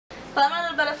Hello my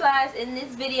little butterflies, in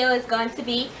this video is going to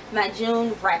be my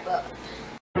June wrap up.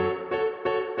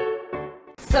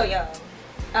 So y'all,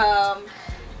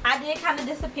 I did kind of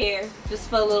disappear just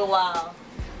for a little while,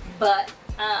 but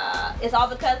it's all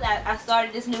because I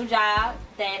started this new job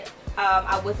that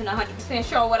I wasn't 100%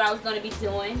 sure what I was going to be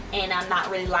doing, and I'm not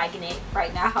really liking it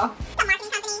right now. It's a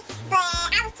marketing company, but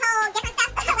I was told different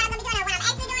stuff what I was going to be doing and what I'm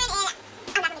actually doing,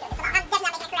 and I'm not going to do this. So I'm definitely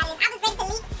not making a career out of this. I was ready to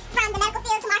leap from the medical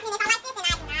field to marketing if I like this, and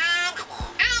I do not like this.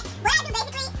 What I do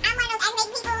basically, I'm one of those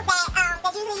aggravating people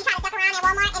that usually you try to duck around at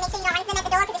Walmart and make sure you don't run into them at the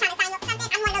door because they're trying to sign you up for something.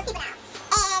 I'm one of those people now.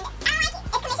 And I don't like it.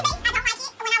 It's commission-based. I don't like it.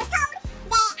 When I was told that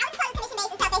I was told it's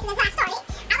commission-based until basically until I started.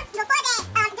 Before that,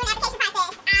 during the application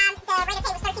process, the rate of pay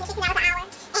was $13 to $16 an hour,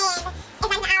 and it's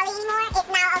not even hourly anymore. It's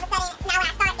now all of a sudden, now when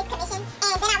I start, it's commission.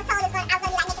 And then I was told I was going to be like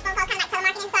making phone calls, kind of like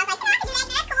telemarketing. So I was like, I can do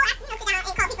that. That's cool. I can sit down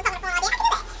and call people talking on the phone all day. I can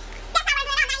do that. That's how I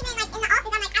do it. I'm not even like in the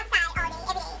office. I'm like outside all day,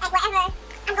 every day, like wherever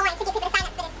I'm going to get people to sign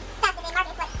up for this stuff that they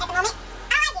market for at the moment.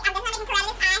 I like it. I'm definitely making career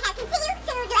out of this. I have continued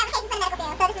to do applications for the medical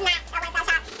field, so this is not a one-stop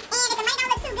shop. And if the money don't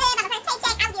look too good by my first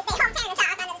paycheck, I would just stay home tearing the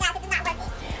job. I find another job because it's not worth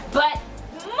it. But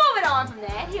moving on from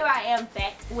that, here I am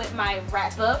back with my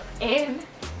wrap up, and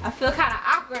I feel kind of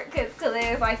awkward because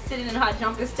it's like sitting in her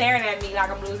jumper staring at me like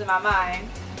I'm losing my mind.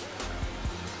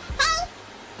 Hey,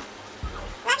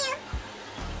 love you.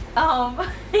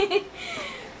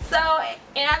 So,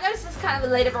 and I know this is kind of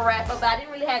a late of a wrap up, but I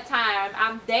didn't really have time.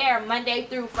 I'm there Monday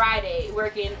through Friday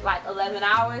working like 11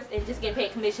 hours and just getting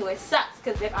paid commission, which sucks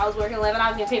because if I was working 11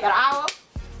 hours getting paid by the hour,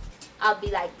 I'll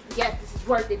be like, yes, this is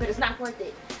worth it, but it's not worth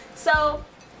it. So,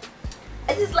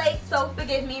 it's just late, so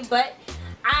forgive me, but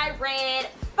I read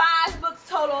 5 books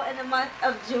total in the month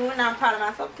of June. I'm proud of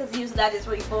myself because usually I just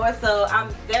read 4, so I'm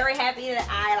very happy that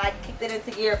I like kicked it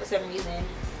into gear for some reason,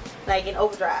 like in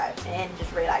overdrive, and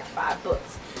just read like 5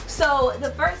 books. So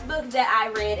the first book that I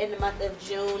read in the month of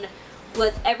June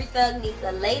was Every Thug Needs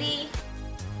a Lady,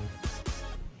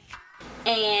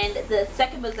 and the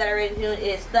second book that I read in June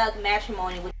is Thug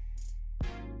Matrimony, which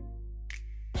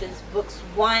is books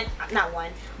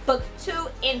 2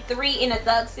 and 3 in the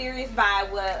Thug series by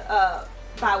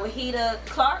Wahida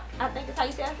Clark, I think is how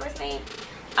you say her first name.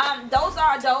 Those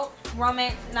are adult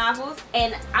romance novels,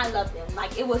 and I love them.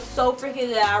 Like, it was so freaking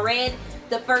good. I read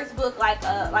the first book like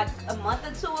a month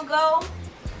or 2 ago,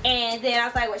 and then I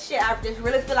was like, well shit, I just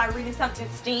really feel like reading something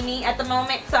steamy at the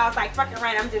moment, so I was like, fucking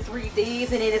right, I'm just read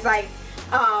these. And then it's like,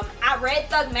 I read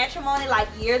Thug Matrimony like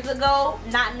years ago,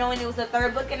 not knowing it was the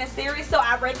 3rd book in the series, so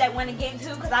I read that one again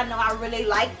too because I know I really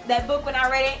liked that book when I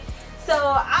read it. So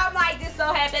I'm like just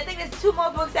so happy. I think there's 2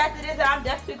 more books after this that I'm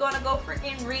definitely going to go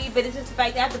freaking read, but it's just the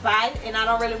fact that I have to buy it and I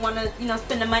don't really want to, you know,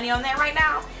 spend the money on that right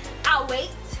now. I'll wait.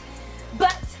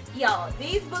 But y'all,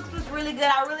 these books was really good.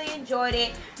 I really enjoyed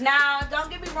it. Now, don't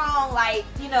get me wrong, like,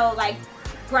 you know, like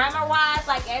grammar wise,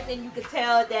 like as in you could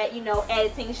tell that, you know,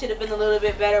 editing should have been a little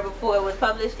bit better before it was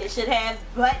published. It should have,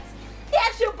 but the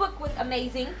actual book was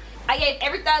amazing. I gave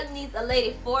Every Thug Needs a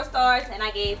Lady 4 stars, and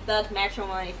I gave Thug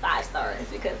Matrimony 5 stars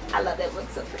because I love that book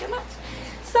so freaking much.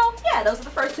 So yeah, those are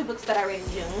the first 2 books that I read in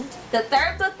June. The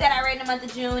 3rd book that I read in the month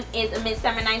of June is A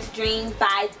Midsummer Night's Dream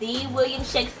by the William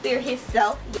Shakespeare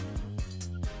himself.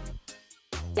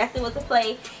 Yes, it was a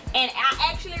play, and I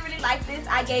actually really liked this.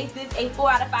 I gave this a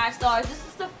 4 out of 5 stars. This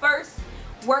is the first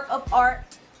work of art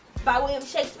by William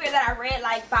Shakespeare that I read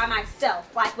like by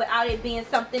myself, like without it being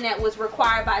something that was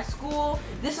required by school.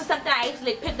 This was something I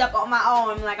actually picked up on my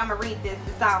own. Like, I'm gonna read this,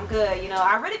 it sounds good, you know.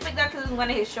 I really picked it up because it was one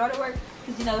of his shorter works,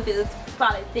 because you know, if it was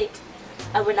probably thick,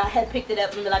 I would not have picked it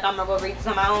up and be like, I'm gonna go read this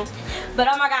on my own. But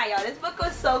oh my god, y'all, this book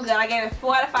was so good. I gave it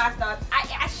 4 out of 5 stars.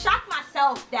 I shocked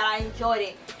myself that I enjoyed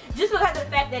it just because of the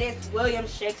fact that it's William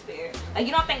Shakespeare. Like,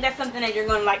 you don't think that's something that you're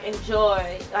gonna like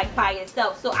enjoy like by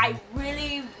yourself. So I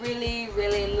really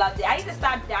loved it. I need to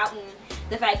stop doubting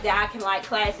the fact that I can like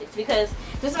classics, because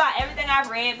just about everything I've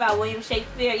read by William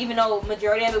Shakespeare, even though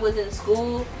majority of it was in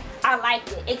school, I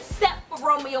liked it, except for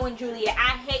Romeo and Juliet.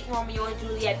 I hate Romeo and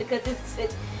Juliet because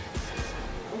it's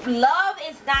love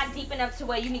is not deep enough to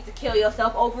where you need to kill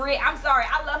yourself over it. I'm sorry,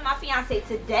 I love my fiance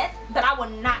to death, but I will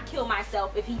not kill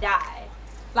myself if he died.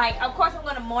 Like, of course I'm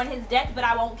gonna mourn his death, but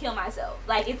I won't kill myself.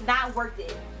 Like, it's not worth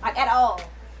it, like, at all.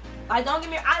 Like, don't get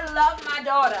me, I love my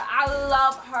daughter. I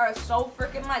love her so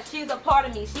freaking much. She's a part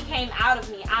of me. She came out of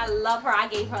me. I love her. I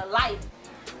gave her life.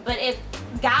 But if,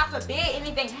 God forbid,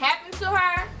 anything happened to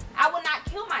her, I would not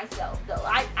kill myself, though.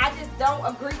 I just don't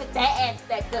agree with that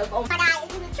aspect of, oh my god,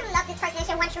 if you truly love this person, you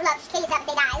should want true love, kill yourself if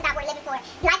they die. It's not worth living for.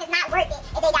 Life is not worth it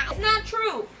if they die. It's not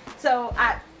true. So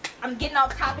I'm getting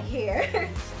off topic here.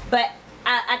 But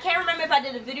I can't remember if I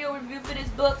did a video review for this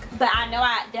book, but I know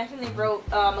I definitely wrote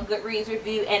a Goodreads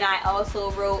review, and I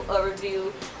also wrote a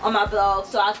review on my blog,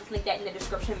 so I'll just link that in the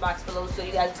description box below so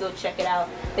you guys go check it out.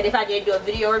 But if I did do a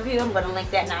video review, I'm going to link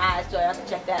that in the eyes so y'all can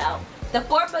check that out. The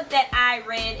fourth book that I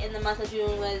read in the month of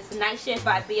June was Night Shift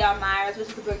by B.R. Myers, which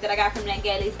is a book that I got from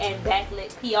NetGalley's and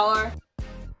Backlit PR.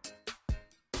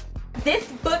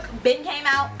 This book been came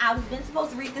out. I was been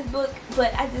supposed to read this book,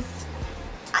 but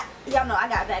y'all know I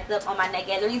got backed up on my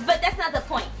NetGalley's, but that's not the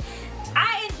point.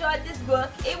 I enjoyed this book.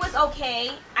 It was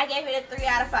okay. I gave it a 3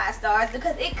 out of 5 stars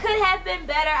because it could have been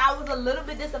better. I was a little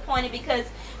bit disappointed because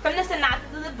from the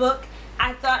synopsis of the book,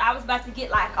 I thought I was about to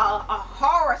get like a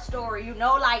horror story, you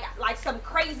know, like some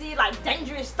crazy, like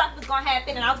dangerous stuff was gonna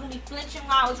happen, and I was gonna be flinching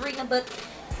while I was reading the book,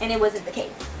 and it wasn't the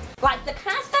case. Like, the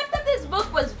concept of this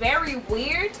book was very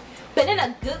weird, but in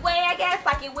a good way, I guess.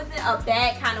 Like, it wasn't a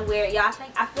bad kind of weird. Y'all,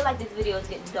 I feel like this video is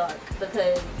getting dark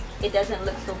because it doesn't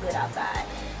look so good outside.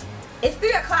 It's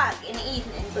 3 o'clock in the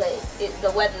evening, but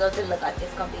the weather doesn't look like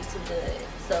it's gonna be too good.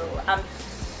 So I'm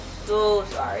so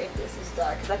sorry if this is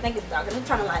dark, because I think it's dark. Let me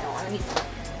turn the light on. Let me see.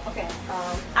 Okay.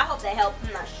 I hope that helps.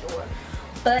 I'm not sure.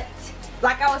 But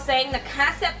like I was saying, the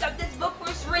concept of this book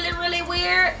was really, really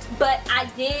weird. But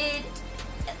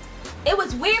it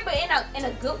was weird, but in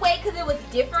a good way, because it was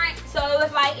different. So it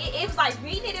was like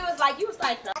reading it. It was like you was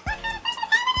like, what kind of stuff is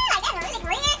happening? Like, that's really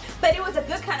weird. But it was a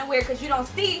good kind of weird, because you don't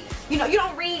see, you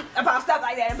don't read about stuff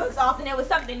like that in books often. It was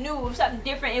something new, something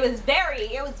different. It was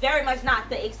very much not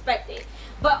the expected.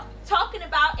 But talking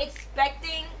about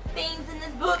expecting things in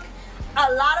this book,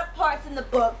 a lot of parts in the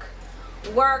book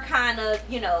were kind of,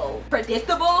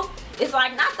 predictable. It's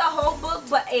like not the whole book,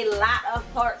 but a lot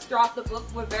of parts throughout the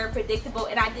book were very predictable,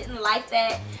 and I didn't like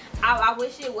that. I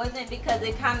wish it wasn't, because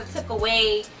it kind of took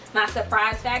away my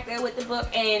surprise factor with the book,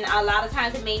 and a lot of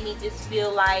times it made me just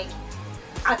feel like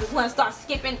I just want to start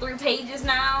skipping through pages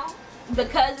now,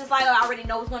 because it's like, I already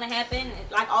know what's going to happen.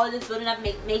 Like, all of this building up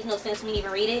makes no sense when you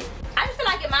even read it. I just feel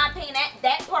like, in my opinion,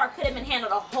 that part could have been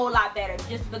handled a whole lot better,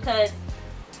 just because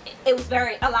it was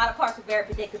a lot of parts were very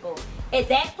predictable. If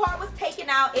that part was taken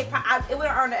out, it would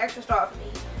have earned an extra star for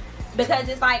me, because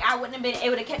it's like it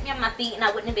would have kept me on my feet, and I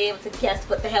wouldn't have been able to guess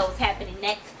what the hell was happening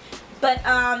next. But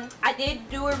I did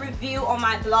do a review on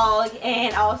my blog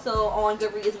and also on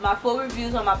Goodreads. My full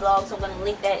reviews on my blog, so I'm going to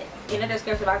link that in the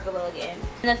description box below again.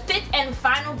 And the 5th and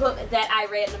final book that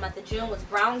I read in the month of June was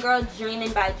Brown Girl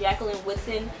Dreaming by Jacqueline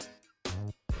Whitson.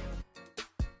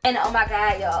 And oh my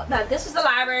god, y'all, now this was a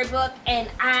library book, and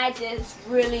I just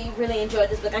really, really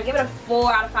enjoyed this book. I give it a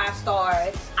 4 out of 5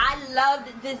 stars. I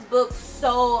loved this book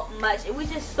so much. It was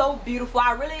just so beautiful.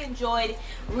 I really enjoyed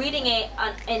reading it,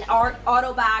 an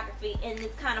autobiography in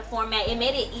this kind of format. It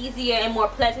made it easier and more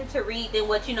pleasant to read than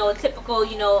what, a typical,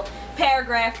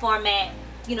 paragraph format,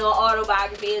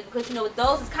 autobiography is, because with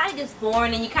those it's kind of just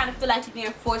boring, and you kind of feel like you're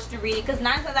being forced to read it, because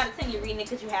 9 times out of 10 you're reading it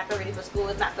because you have to read it for school.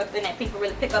 It's not something that people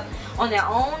really pick up on their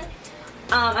own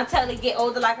until they get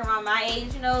older, like around my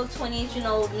age,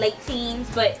 20s, late teens.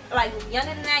 But like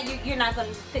younger than that, you're not going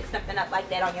to pick something up like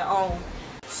that on your own.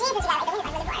 Jesus, you got really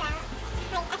bored out. Like,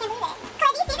 I can't believe it.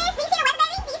 Cody, do you see this? Do you see the weather,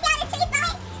 baby? Do you see all the trees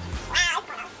blowing? Wow, it's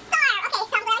going to storm. Okay,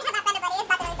 so I'm glad we have that thunder, buddy. It's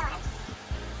about to really storm.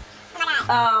 Oh my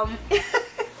god.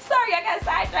 Sorry, I got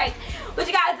sidetracked. But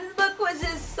you guys, this book was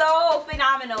just so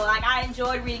phenomenal. Like, I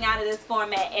enjoyed reading out of this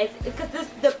format. Because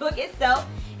the book itself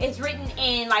is written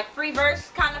in like free verse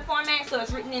kind of format. So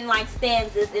it's written in like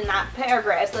stanzas and not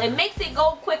paragraphs. So it makes it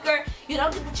go quicker. You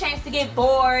don't get the chance to get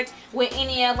bored with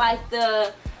any of like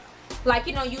the,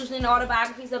 usually in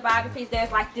autobiographies or biographies,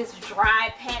 there's like this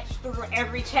dry patch through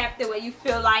every chapter where you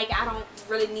feel like, I don't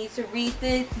really need to read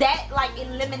this. That like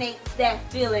eliminates that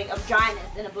feeling of dryness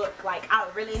in a book. Like, I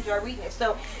really enjoy reading it.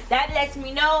 So that lets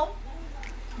me know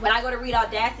when I go to read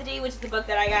Audacity, which is the book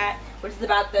that I got, which is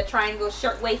about the Triangle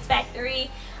Shirtwaist Factory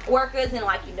workers and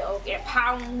they're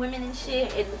empowering women and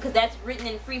shit, and because that's written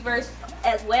in free verse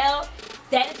as well,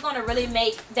 that is going to really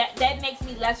that makes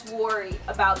me less worried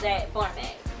about that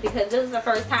format. Because this is the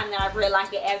first time that I've read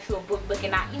like an actual book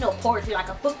and not, poetry, like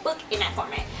a book in that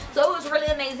format. So it was really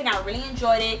amazing. I really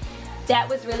enjoyed it. That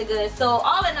was really good. So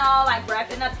all in all, like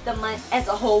wrapping up the month as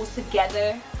a whole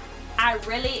together, I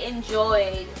really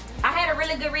enjoyed. I had a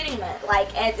really good reading month.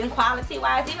 Like, as in quality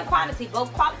wise, even quantity,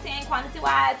 both quality and quantity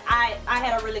wise, I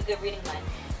had a really good reading month.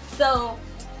 So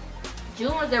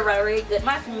June was a very good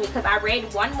month for me because I read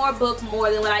one more book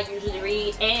more than what I usually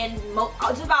read, and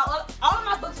just about all of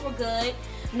my books were good.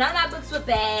 None of my books were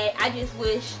bad. I just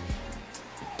wish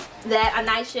that A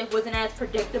Night Shift wasn't as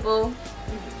predictable.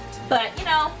 But,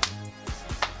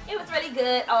 it was really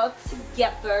good all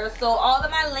together. So all of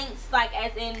my links, like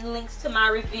as in links to my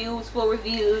reviews, full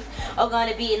reviews, are going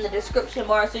to be in the description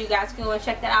bar, so you guys can go and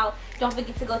check that out. Don't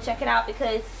forget to go check it out,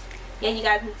 because yeah, you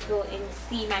guys need to go and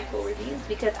see my full reviews,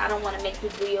 because I don't want to make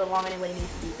this video longer than what it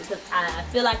needs to be, because I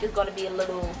feel like it's going to be a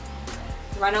little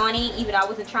run on it, even though I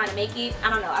wasn't trying to make it. I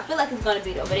don't know, I feel like it's going to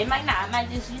be though, but it might not. I might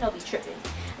just, you know, be tripping.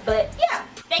 But yeah,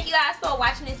 thank you guys for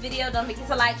watching this video. Don't forget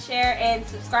to like, share, and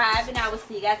subscribe, and I will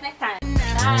see you guys next time.